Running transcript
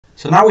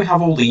So now we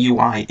have all the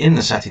UI in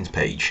the settings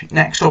page.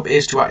 Next up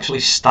is to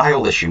actually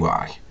style this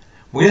UI.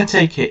 We're going to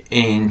take it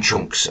in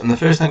chunks, and the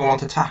first thing I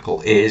want to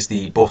tackle is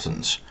the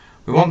buttons.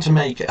 We want to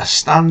make a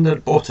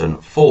standard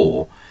button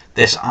for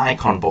this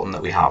icon button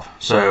that we have.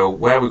 So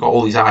where we've got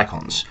all these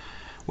icons,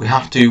 we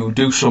have to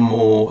do some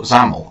more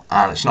XAML,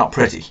 and it's not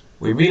pretty.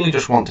 We really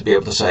just want to be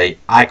able to say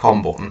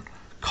icon button,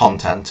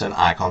 content, and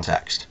icon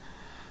text.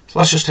 So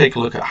let's just take a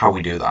look at how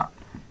we do that.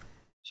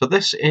 So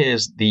this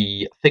is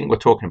the thing we're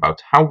talking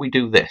about, how we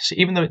do this.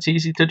 Even though it's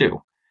easy to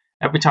do,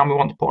 every time we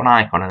want to put an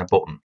icon in a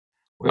button,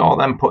 we are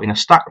then putting a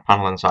stack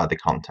panel inside the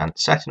content,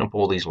 setting up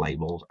all these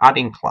labels,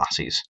 adding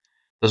classes.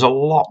 There's a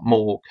lot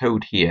more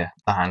code here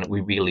than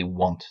we really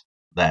want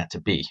there to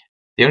be.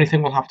 The only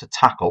thing we'll have to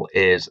tackle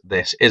is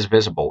this is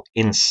visible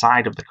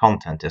inside of the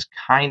content is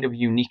kind of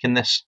unique in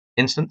this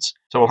instance.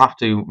 So we'll have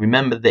to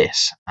remember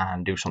this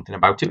and do something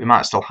about it. We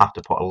might still have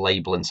to put a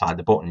label inside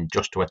the button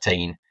just to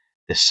attain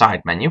this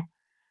side menu.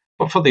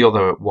 But for the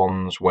other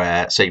ones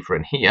where, say for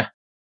in here,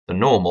 the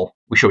normal,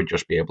 we should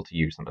just be able to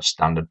use them as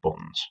standard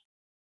buttons.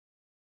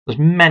 There's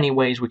many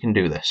ways we can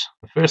do this.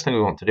 The first thing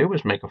we want to do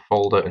is make a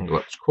folder and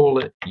let's call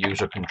it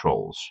user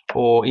controls,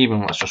 or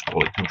even let's just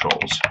call it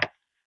controls.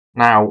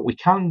 Now we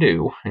can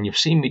do, and you've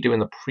seen me do in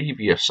the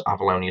previous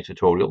Avalonia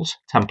tutorials,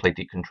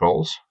 templated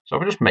controls. So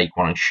if I just make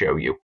one and show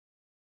you,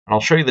 and I'll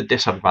show you the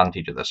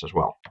disadvantage of this as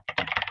well.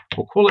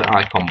 We'll call it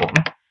icon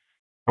button.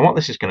 And what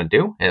this is going to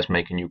do is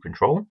make a new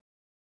control.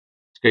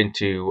 It's going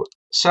to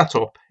set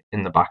up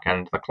in the back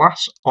end the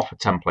class of a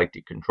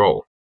templated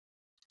control.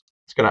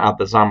 It's going to add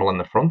the XAML in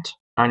the front,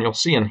 and you'll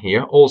see in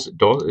here all it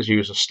does is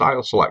use a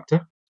style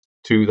selector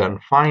to then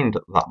find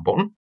that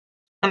button,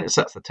 and it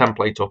sets the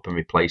template up and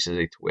replaces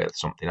it with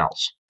something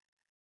else.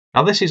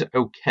 Now this is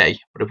okay,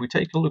 but if we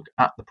take a look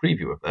at the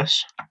preview of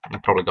this,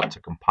 we've probably got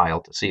to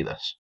compile to see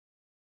this.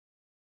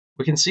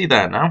 We can see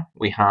there now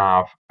we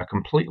have a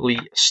completely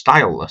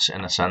styleless,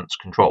 in a sense,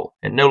 control.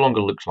 It no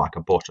longer looks like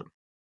a button.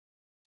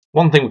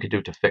 One thing we could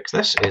do to fix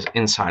this is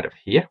inside of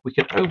here, we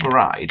could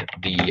override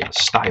the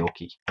style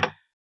key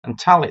and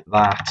tell it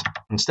that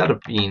instead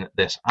of being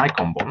this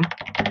icon button,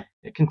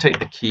 it can take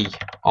the key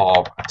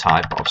of a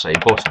type of, say,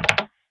 button.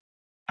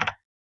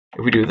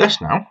 If we do this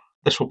now,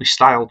 this will be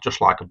styled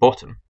just like a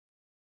button.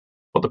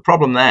 But the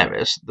problem there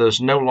is there's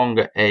no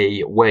longer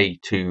a way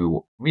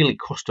to really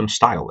custom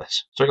style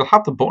this. So you'll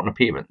have the button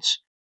appearance,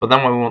 but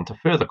then when we want to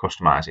further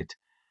customize it,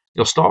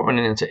 you'll start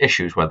running into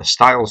issues where the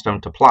styles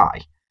don't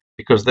apply,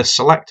 because this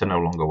selector no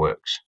longer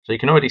works. So you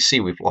can already see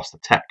we've lost the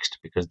text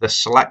because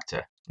this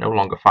selector no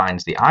longer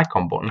finds the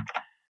icon button,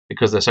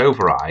 because this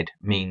override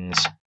means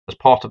as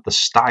part of the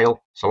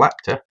style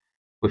selector,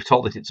 we've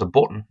told it it's a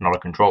button, not a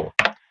control.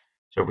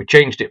 So if we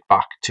changed it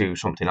back to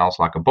something else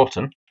like a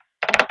button,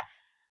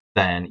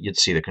 then you'd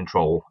see the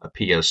control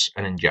appears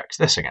and injects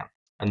this again,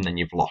 and then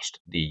you've lost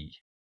the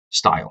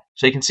style.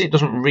 So you can see it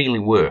doesn't really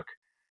work.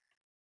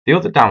 The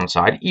other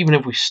downside, even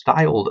if we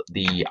styled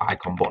the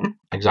icon button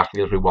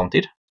exactly as we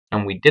wanted,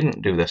 and we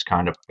didn't do this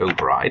kind of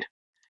override,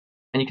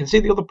 and you can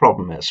see the other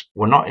problem is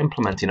we're not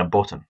implementing a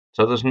button,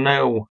 so there's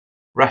no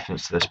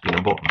reference to this being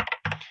a button.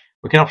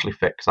 We can actually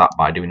fix that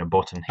by doing a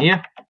button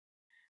here,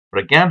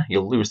 but again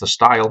you'll lose the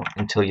style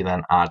until you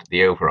then add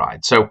the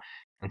override. So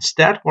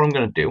instead what I'm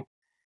going to do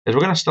is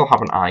we're going to still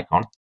have an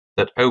icon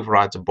that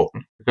overrides a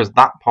button, because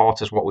that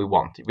part is what we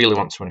want. It really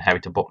wants to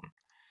inherit a button.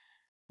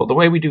 But the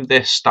way we do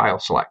this style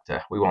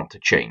selector we want to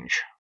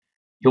change.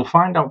 You'll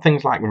find out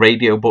things like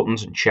radio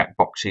buttons and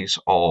checkboxes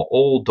are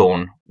all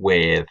done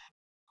with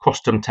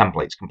custom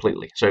templates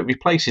completely. So it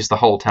replaces the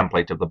whole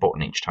template of the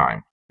button each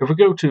time. If we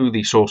go to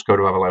the source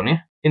code of Avalonia,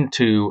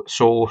 into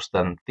source,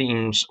 then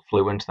themes,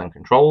 fluent, then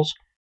controls,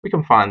 we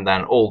can find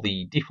then all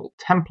the default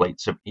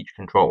templates of each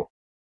control.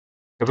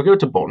 If we go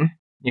to button,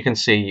 you can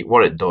see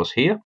what it does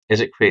here is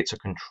it creates a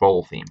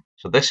control theme.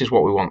 So this is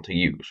what we want to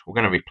use. We're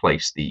going to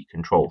replace the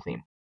control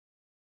theme.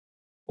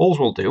 All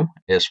we'll do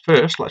is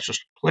first, let's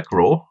just click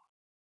raw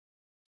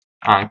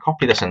and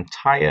copy this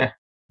entire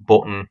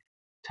button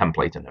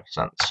template in a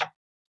sense.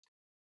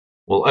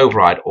 We'll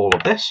override all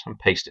of this and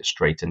paste it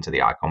straight into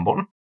the icon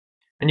button.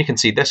 And you can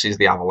see this is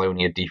the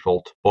Avalonia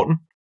default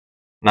button.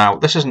 Now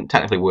this isn't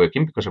technically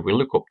working because if we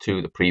look up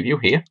to the preview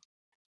here,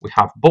 we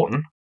have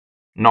button,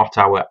 not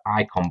our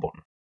icon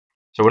button.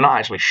 So we're not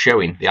actually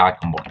showing the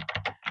icon button.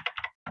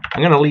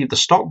 I'm going to leave the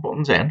stock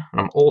buttons in,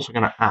 and I'm also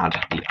going to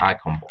add the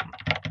icon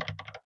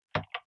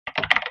button.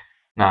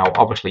 Now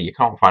obviously you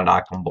can't find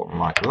icon button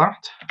like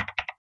that.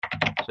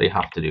 So you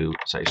have to do,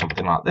 say,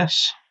 something like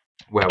this,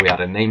 where we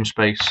add a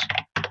namespace,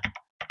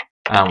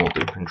 and we'll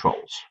do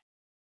controls.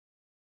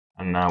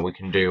 And now we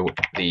can do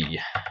the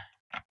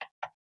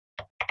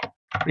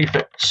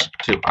prefix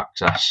to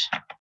access.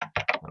 I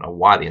don't know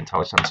why the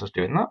IntelliSense is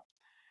doing that.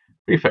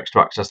 Prefix to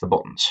access the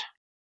buttons.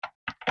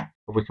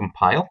 If we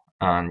compile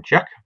and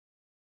check,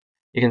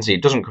 you can see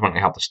it doesn't currently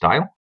have the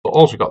style, but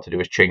all we've got to do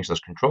is change this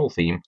control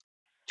theme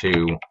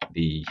to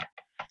the,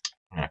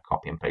 I'm going to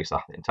copy and paste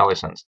that. The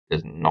IntelliSense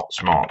is not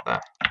smart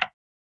there.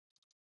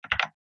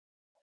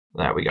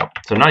 There we go.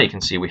 So now you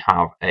can see we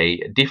have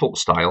a default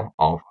style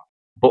of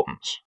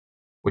buttons,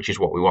 which is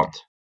what we want.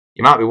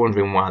 You might be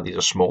wondering why these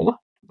are smaller.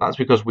 That's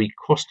because we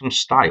custom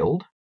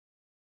styled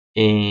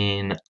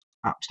in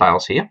app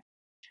styles here.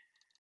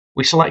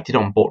 We selected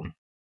on button,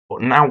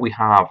 but now we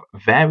have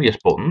various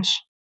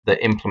buttons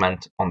that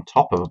implement on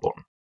top of a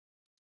button.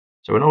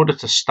 So in order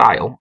to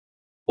style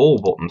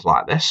all buttons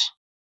like this,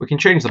 we can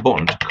change the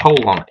button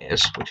to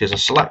 :is, which is a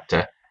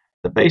selector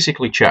that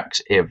basically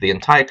checks if the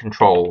entire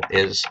control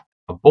is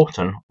a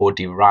button or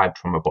derived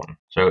from a button.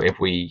 So if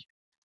we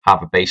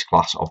have a base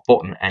class of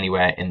button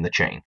anywhere in the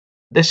chain.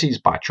 This is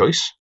by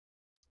choice.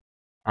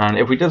 And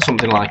if we did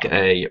something like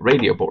a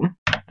radio button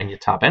and you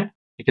tab in,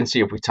 you can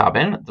see if we tab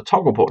in, the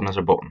toggle button is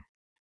a button.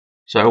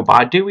 So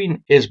by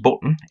doing is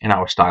button in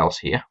our styles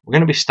here, we're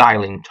going to be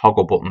styling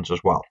toggle buttons as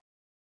well,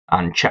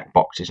 and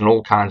checkboxes and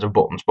all kinds of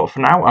buttons. But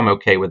for now, I'm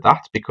okay with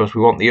that because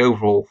we want the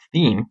overall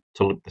theme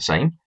to look the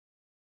same.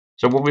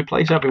 So we'll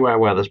replace everywhere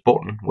where there's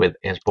button with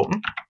is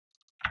button.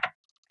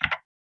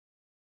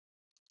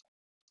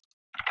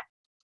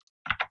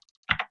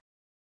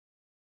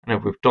 And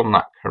if we've done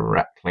that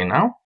correctly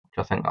now, which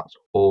I think that's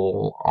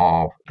all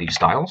of these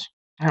styles,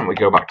 and we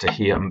go back to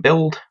here and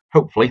build,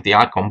 hopefully the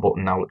icon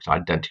button now looks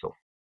identical.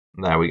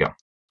 There we go.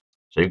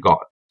 So you've got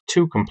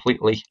two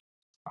completely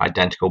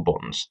identical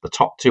buttons. The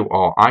top two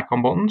are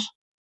icon buttons,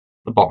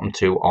 the bottom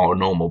two are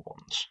normal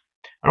buttons.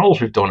 And all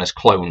we've done is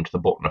cloned the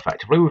button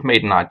effectively. We've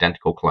made an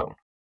identical clone.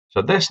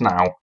 So this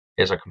now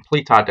is a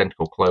complete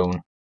identical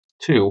clone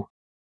to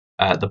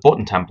the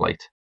button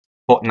template,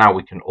 but now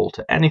we can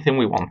alter anything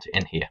we want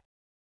in here.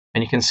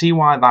 And you can see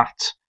why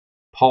that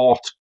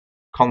part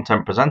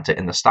content presenter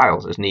in the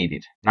styles is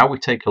needed. Now we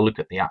take a look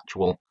at the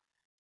actual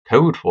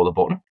code for the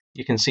button.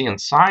 You can see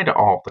inside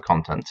of the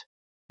content,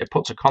 it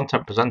puts a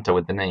content presenter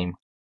with the name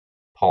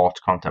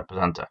part content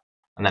presenter.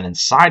 And then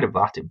inside of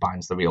that, it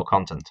binds the real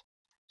content.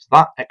 So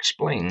that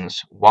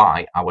explains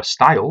why our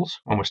styles,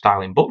 when we're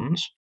styling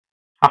buttons,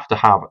 have to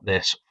have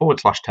this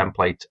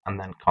 /template and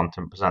then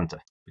content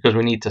presenter, because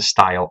we need to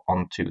style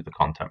onto the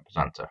content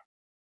presenter.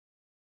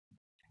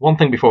 One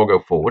thing before I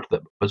go forward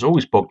that has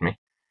always bugged me,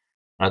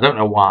 and I don't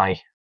know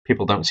why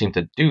people don't seem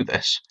to do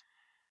this,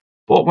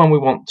 but when we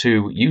want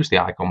to use the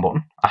icon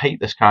button, I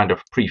hate this kind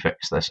of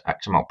prefix, this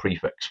XML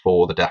prefix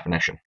for the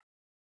definition.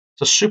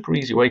 It's a super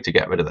easy way to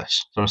get rid of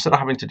this. So instead of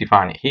having to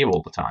define it here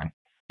all the time,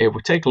 if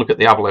we take a look at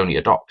the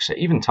Avalonia docs, it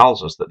even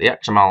tells us that the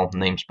XML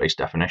namespace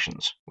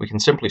definitions, we can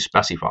simply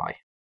specify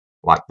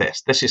like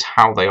this. This is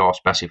how they are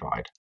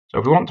specified. So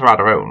if we want to add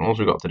our own, all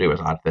we've got to do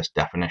is add this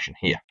definition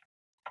here.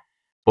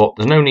 But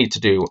there's no need to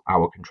do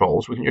our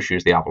controls. We can just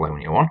use the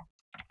Avalonia one.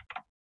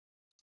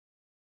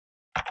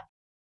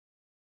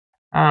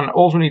 And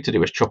all we need to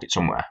do is chuck it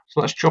somewhere.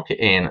 So let's chuck it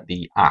in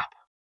the app.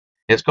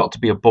 It's got to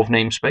be above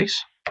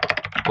namespace,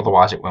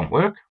 otherwise it won't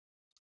work.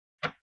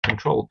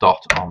 Control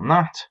dot on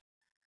that.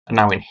 And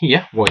now in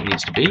here, what it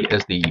needs to be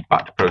is the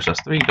back to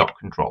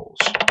process3.controls,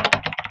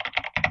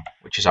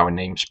 which is our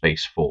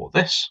namespace for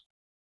this.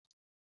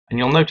 And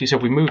you'll notice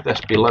if we move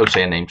this below,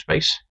 say, a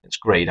namespace, it's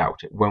grayed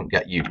out. It won't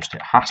get used.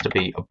 It has to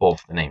be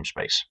above the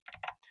namespace.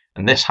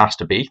 And this has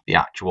to be the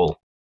actual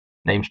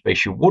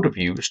namespace you would have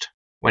used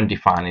when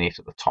defining it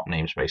at the top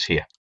namespace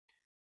here.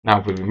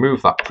 Now, if we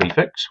remove that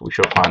prefix, we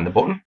should find the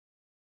button,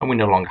 and we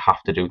no longer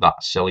have to do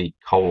that silly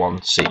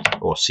 :C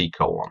or C:.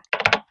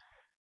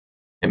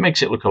 It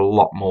makes it look a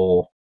lot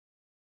more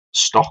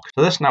stock.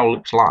 So this now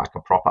looks like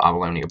a proper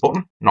Avalonia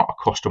button, not a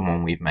custom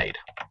one we've made.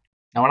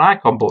 Now, an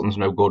icon button's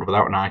no good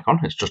without an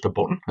icon. It's just a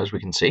button, as we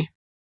can see.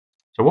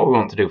 So what we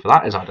want to do for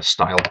that is add a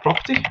styled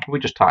property. We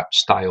just type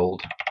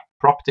styled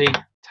property,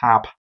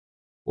 tab.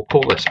 We'll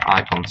call this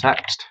icon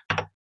text.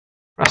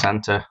 Press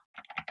enter.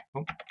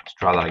 Oh, let's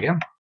try that again.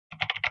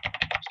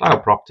 Style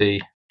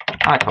property,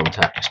 icon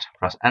text.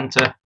 Press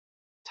enter.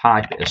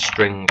 Type is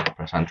string.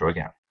 Press enter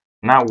again.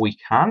 Now we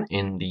can,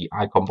 in the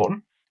icon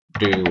button,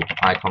 do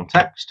icon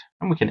text,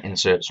 and we can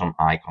insert some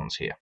icons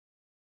here.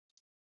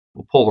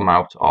 We'll pull them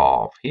out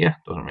of here,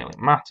 doesn't really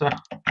matter.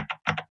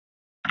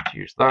 Let's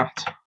use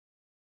that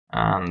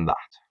and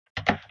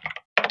that.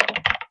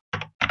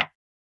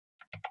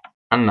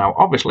 And now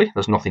obviously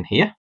there's nothing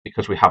here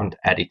because we haven't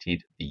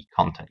edited the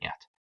content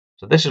yet.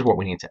 So this is what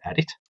we need to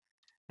edit.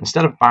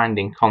 Instead of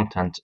binding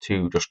content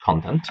to just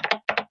content,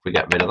 if we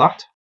get rid of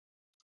that,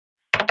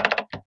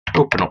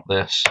 open up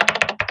this,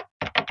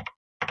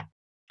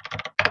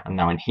 and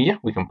now in here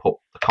we can put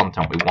the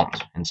content we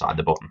want inside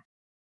the button.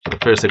 So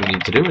the first thing we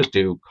need to do is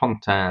do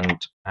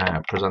content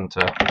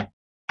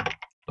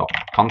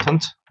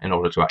presenter.content in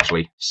order to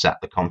actually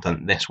set the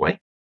content this way.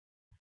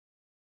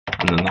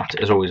 And then that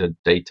is always a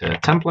data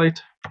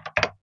template.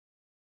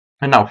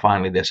 And now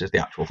finally this is the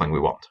actual thing we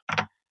want.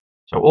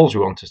 So all we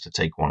want is to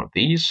take one of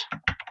these,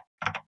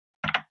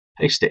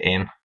 paste it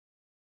in,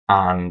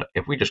 and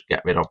if we just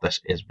get rid of this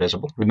is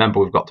visible. Remember,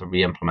 we've got to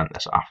re-implement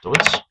this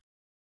afterwards.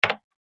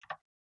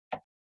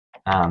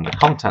 And the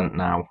content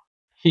now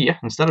here,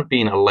 instead of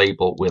being a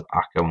label with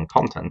ACO and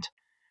content,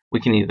 we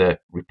can either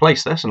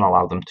replace this and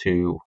allow them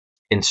to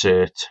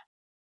insert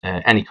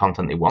any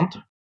content they want,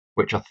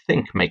 which I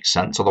think makes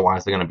sense,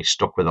 otherwise they're going to be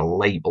stuck with a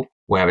label,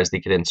 whereas they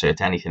could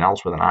insert anything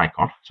else with an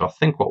icon. So I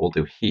think what we'll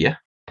do here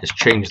is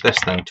change this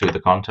then to the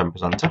content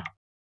presenter,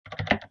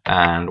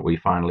 and we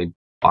finally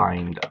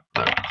bind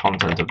the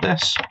content of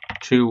this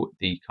to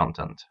the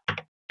content.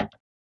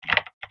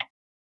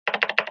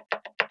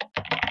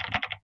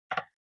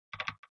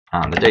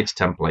 And the data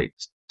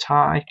template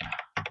type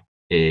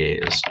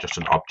is just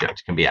an object,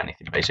 it can be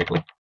anything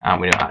basically. And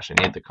we don't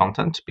actually need the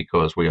content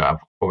because we have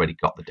already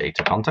got the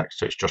data context,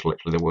 so it's just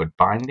literally the word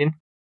binding.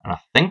 And I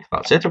think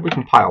that's it. If we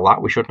compile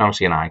that, we should now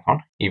see an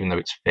icon, even though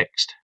it's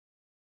fixed.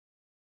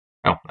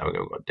 Oh, there we go,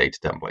 we've got data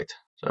template.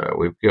 So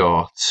we've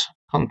got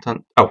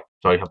content, oh,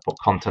 sorry, I've put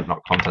content,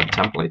 not content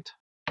template.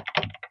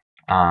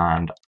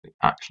 And we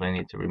actually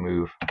need to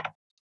remove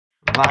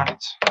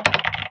that,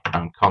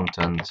 and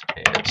content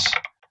is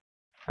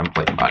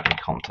template and binding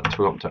content.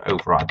 We want to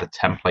override the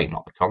template,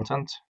 not the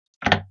content.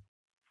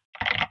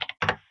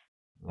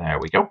 There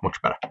we go,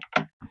 much better.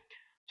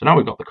 So now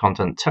we've got the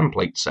content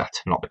template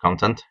set, not the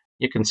content.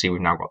 You can see we've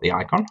now got the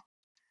icon.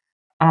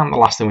 And the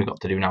last thing we've got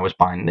to do now is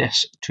bind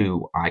this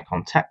to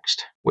icon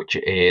text, which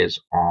is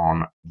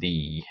on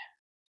the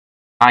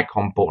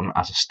icon button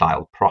as a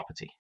styled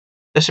property.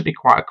 This would be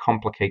quite a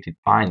complicated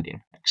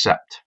binding,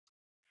 except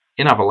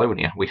in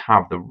Avalonia we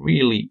have the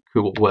really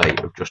cool way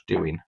of just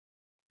doing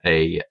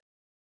a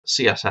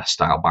CSS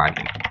style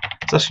binding.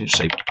 So let's just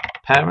say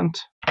parent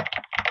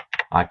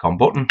icon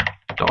button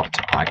dot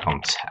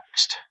icon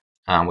text,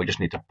 and we just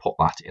need to put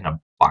that in a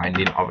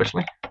binding,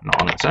 obviously,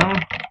 not on its own.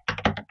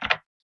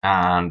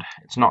 And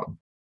it's not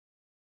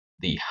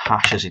the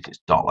hash as it's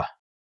dollar.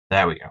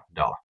 There we go,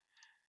 dollar.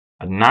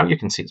 And now you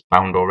can see it's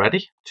bound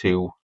already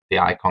to the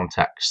icon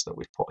text that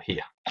we've put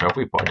here. So if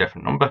we put a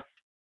different number,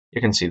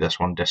 you can see this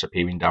one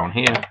disappearing down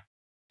here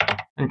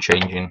and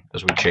changing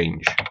as we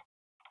change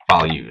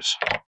values.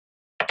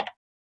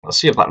 Let's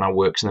see if that now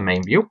works in the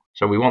main view.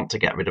 So we want to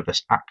get rid of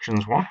this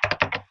actions one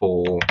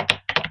for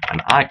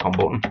an icon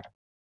button.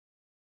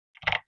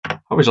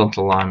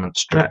 Horizontal alignment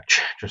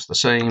stretch, just the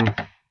same.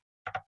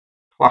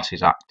 Class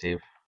is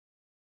active,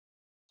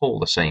 all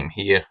the same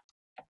here.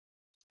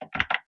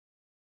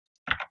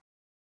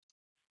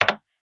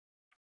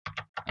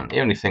 And the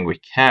only thing we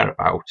care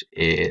about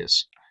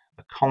is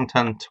the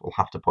content we'll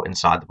have to put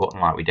inside the button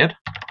like we did.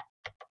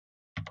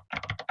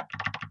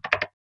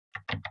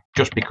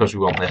 Just because we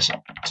want this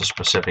to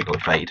specifically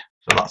fade.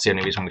 So that's the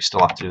only reason we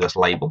still have to do this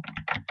label,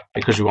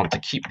 because we want to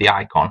keep the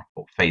icon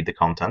but fade the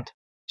content.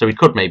 So we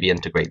could maybe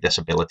integrate this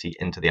ability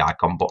into the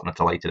icon button at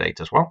a later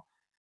date as well.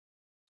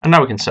 And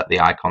now we can set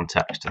the icon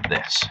text to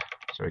this.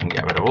 So we can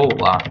get rid of all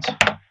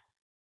that.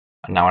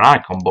 And now an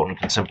icon button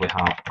can simply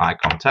have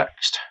icon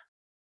text.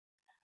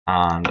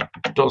 And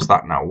does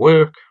that now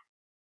work?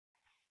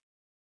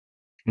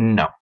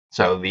 No.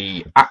 So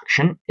the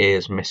action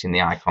is missing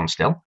the icon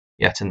still.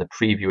 Yet in the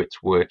preview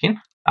it's working.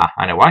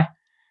 I know why.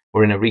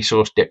 We're in a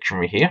resource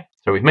dictionary here.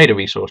 So we've made a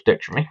resource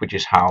dictionary, which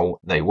is how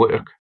they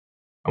work.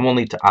 And we'll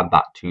need to add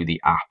that to the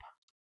app.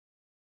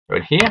 So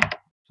in here,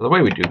 so the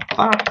way we do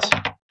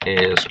that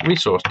is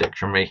resource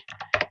dictionary.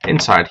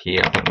 Inside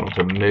here, I think we want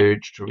to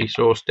merge to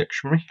resource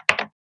dictionary.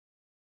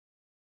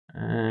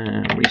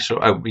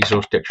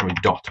 Resource dictionary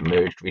dot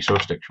merged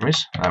resource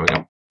dictionaries. There we go.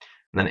 And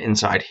then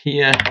inside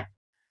here,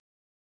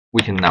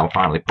 we can now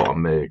finally put a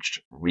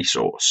merged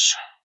resource.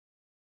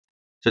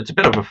 So it's a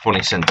bit of a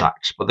funny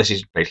syntax, but this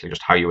is basically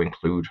just how you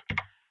include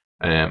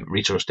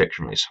resource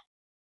dictionaries.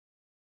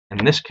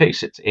 In this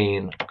case, it's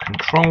in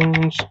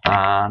controls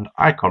and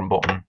icon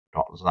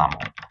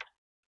button.xaml.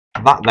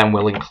 That then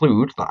will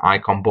include the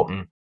icon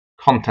button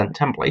content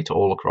template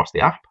all across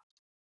the app.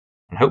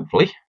 And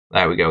hopefully,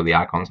 there we go, the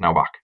icon's now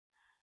back.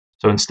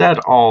 So instead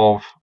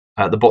of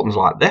the buttons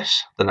like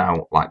this, they're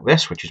now like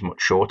this, which is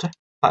much shorter.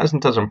 That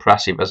isn't as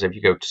impressive as if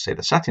you go to, say,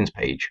 the settings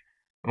page,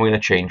 and we're going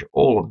to change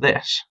all of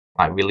this,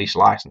 like release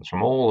license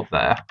from all of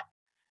there,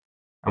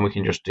 and we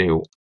can just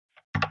do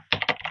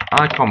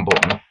icon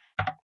button.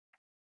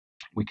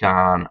 We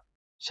can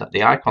set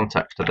the icon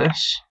text to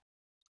this,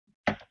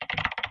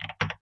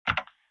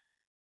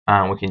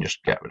 and we can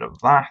just get rid of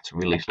that,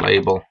 release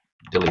label,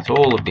 delete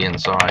all of the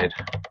inside,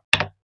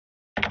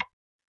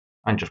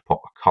 and just put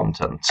the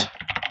content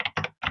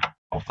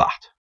of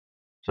that.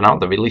 So now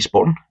the release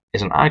button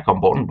is an icon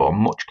button, but a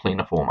much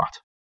cleaner format.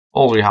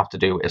 All we have to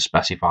do is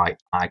specify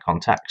icon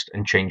text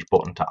and change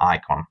button to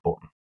icon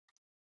button.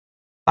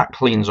 That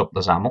cleans up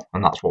the XAML,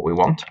 and that's what we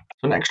want.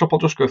 So next up, I'll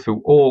just go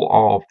through all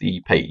of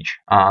the page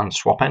and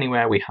swap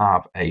anywhere we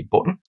have a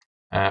button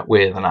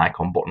with an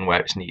icon button where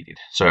it's needed.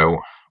 So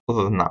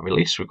other than that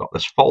release, we've got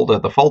this folder.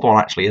 The folder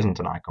one actually isn't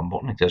an icon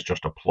button, it is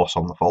just a plus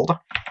on the folder.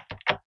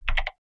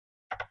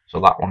 So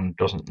that one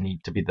doesn't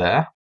need to be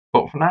there.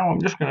 But for now,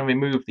 I'm just going to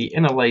remove the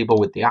inner label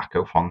with the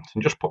Acco font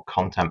and just put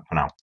content for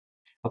now.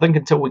 I think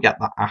until we get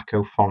that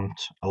Acco font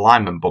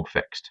alignment bug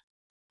fixed,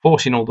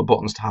 forcing all the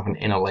buttons to have an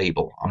inner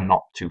label, I'm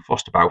not too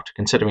fussed about,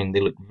 considering they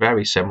look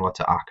very similar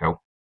to Acco.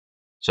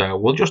 So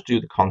we'll just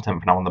do the content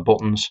for now on the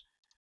buttons.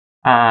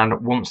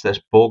 And once this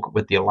bug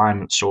with the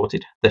alignment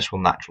sorted, this will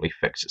naturally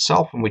fix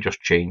itself, and we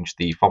just change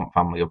the font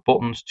family of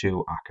buttons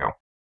to Acco.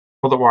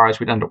 Otherwise,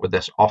 we'd end up with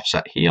this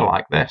offset here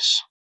like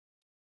this,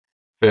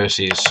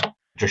 versus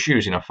just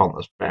using a font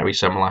that's very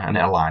similar and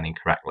it aligning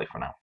correctly for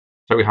now.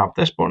 So we have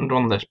this button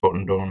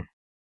done,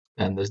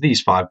 and there's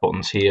these 5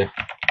 buttons here.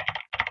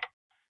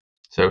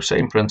 So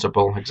same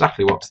principle,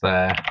 exactly what's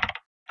there.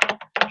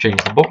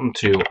 Change the button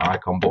to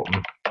icon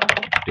button,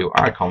 do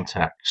icon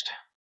text,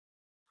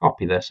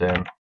 copy this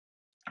in,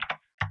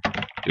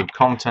 do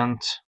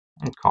content,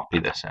 and copy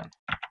this in.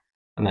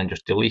 And then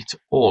just delete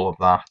all of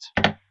that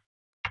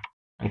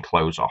and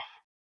close off.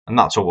 And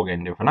that's all we're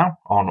going to do for now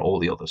on all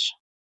the others.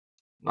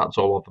 That's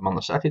all of them on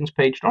the settings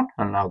page done,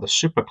 and now they're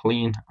super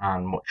clean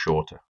and much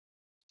shorter.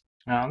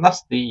 And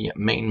that's the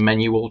main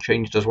menu all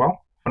changed as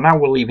well. For now,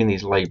 we're leaving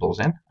these labels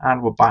in,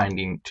 and we're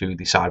binding to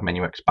the side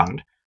menu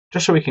expand,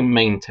 just so we can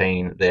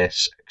maintain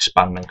this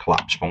expand and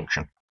collapse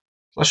function.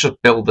 So let's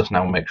just build this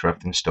now and make sure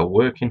everything's still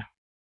working.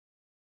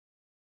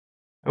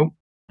 Oh,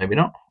 maybe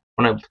not.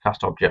 Unable to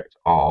cast object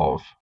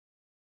of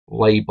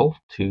label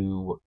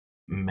to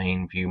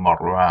main view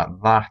model. Right,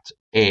 that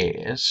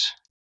is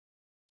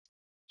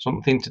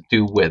something to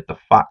do with the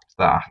fact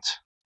that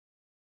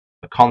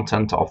the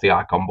content of the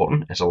icon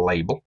button is a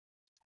label,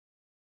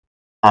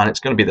 and it's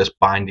going to be this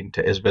binding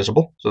to is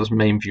visible. So this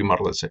main view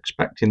model is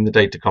expecting the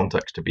data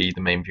context to be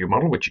the main view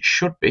model, which it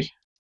should be,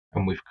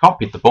 and we've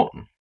copied the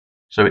button.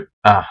 So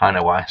I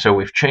know why. So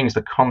we've changed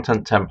the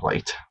content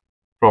template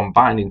from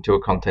binding to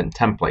a content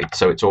template,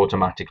 so it's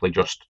automatically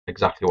just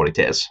exactly what it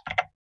is,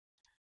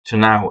 to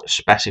now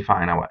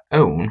specifying our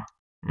own.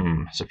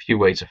 There's a few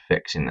ways of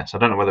fixing this. I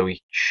don't know whether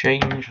we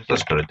change. Has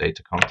this got a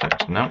data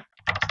context? No.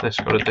 Has this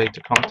got a data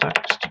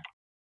context?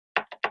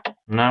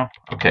 No.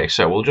 Okay,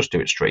 so we'll just do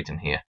it straight in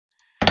here.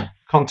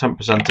 Content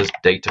presenter's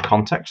data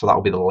context, so that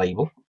will be the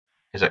label,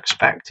 is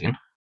expecting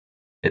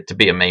it to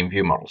be a main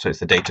view model, so it's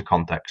the data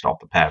context of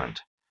the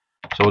parent.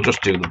 So we'll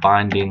just do the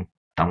binding,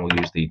 and we'll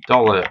use the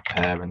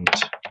 $parent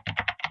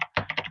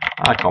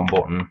icon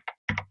button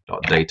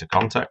dot data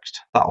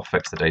context. That'll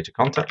fix the data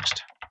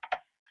context.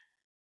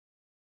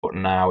 But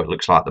now it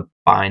looks like the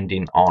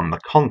binding on the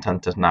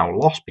content is now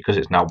lost because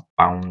it's now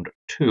bound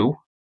to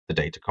the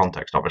data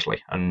context,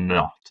 obviously, and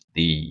not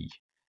the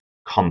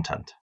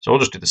content. So we'll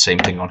just do the same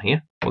thing on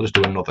here. We'll just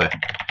do another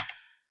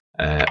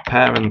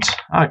parent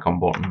icon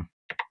button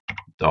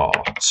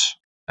dot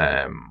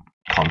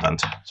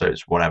content. So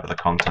it's whatever the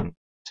content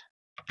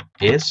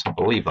is. I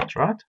believe that's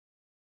right.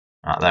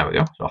 There we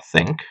go. So I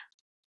think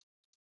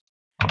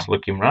that's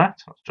looking right.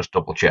 Let's just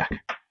double check.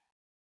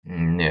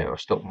 No, I've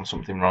still done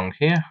something wrong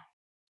here.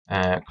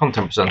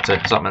 Content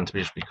presenter, is that meant to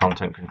be just be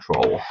content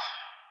control?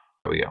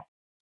 There we go.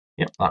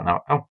 Yep, that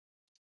now.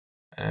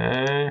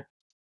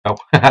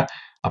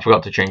 I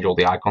forgot to change all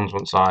the icons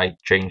once I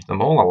changed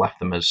them all. I left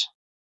them as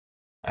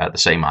the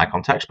same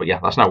icon text, but yeah,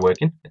 that's now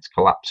working. It's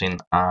collapsing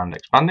and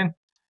expanding,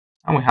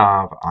 and we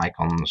have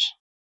icons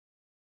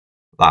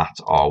that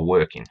are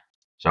working.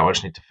 So I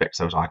just need to fix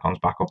those icons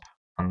back up,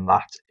 and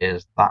that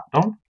is that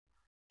done.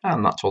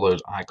 And that's all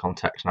those icon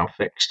text now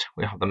fixed.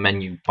 We have the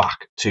menu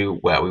back to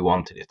where we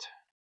wanted it.